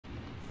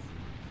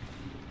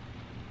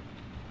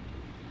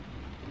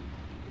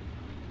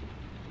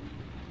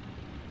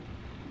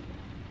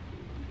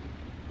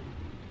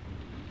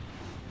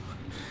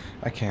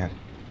I can't.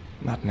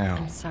 Not now.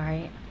 I'm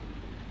sorry.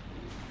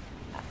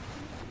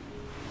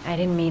 I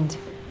didn't mean to.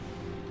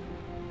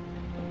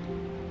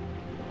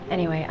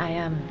 Anyway,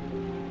 I'm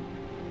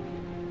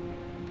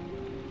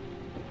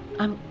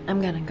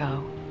gonna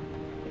go.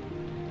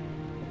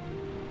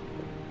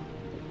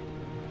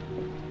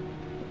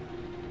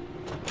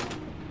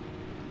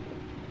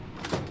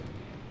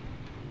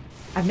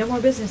 I've no more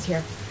business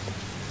here.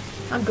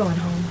 I'm going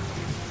home.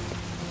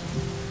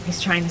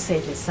 He's trying to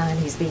save his son.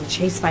 He's being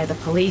chased by the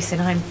police,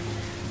 and I'm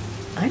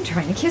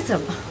trying to kiss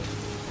him.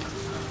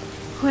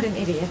 What an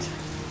idiot.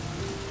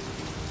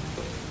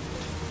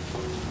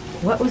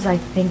 What was I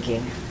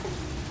thinking?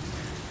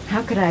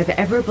 How could I have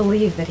ever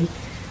believed that he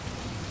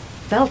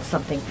felt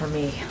something for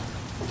me?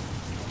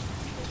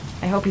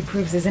 I hope he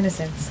proves his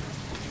innocence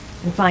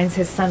and finds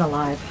his son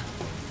alive.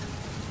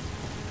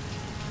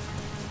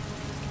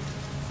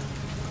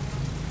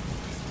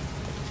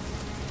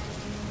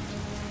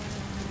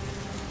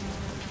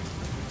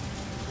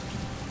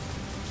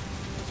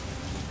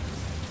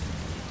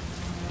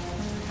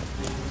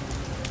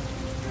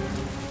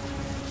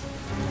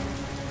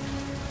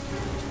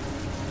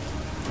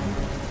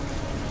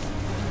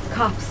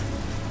 Cops.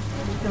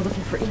 They're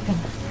looking for Ethan.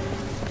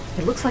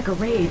 It looks like a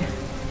raid.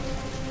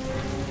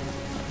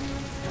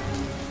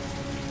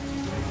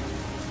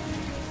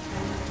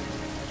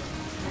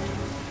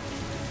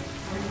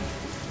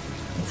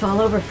 It's all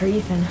over for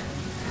Ethan.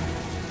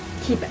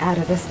 Keep out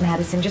of this,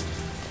 Madison.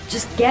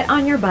 Just get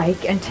on your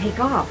bike and take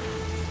off.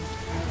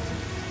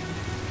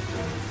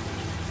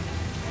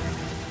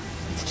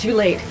 It's too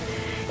late.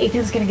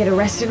 Ethan's gonna get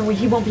arrested and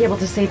he won't be able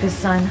to save his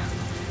son.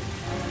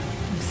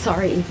 I'm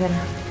sorry, Ethan.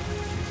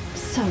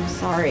 So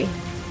sorry.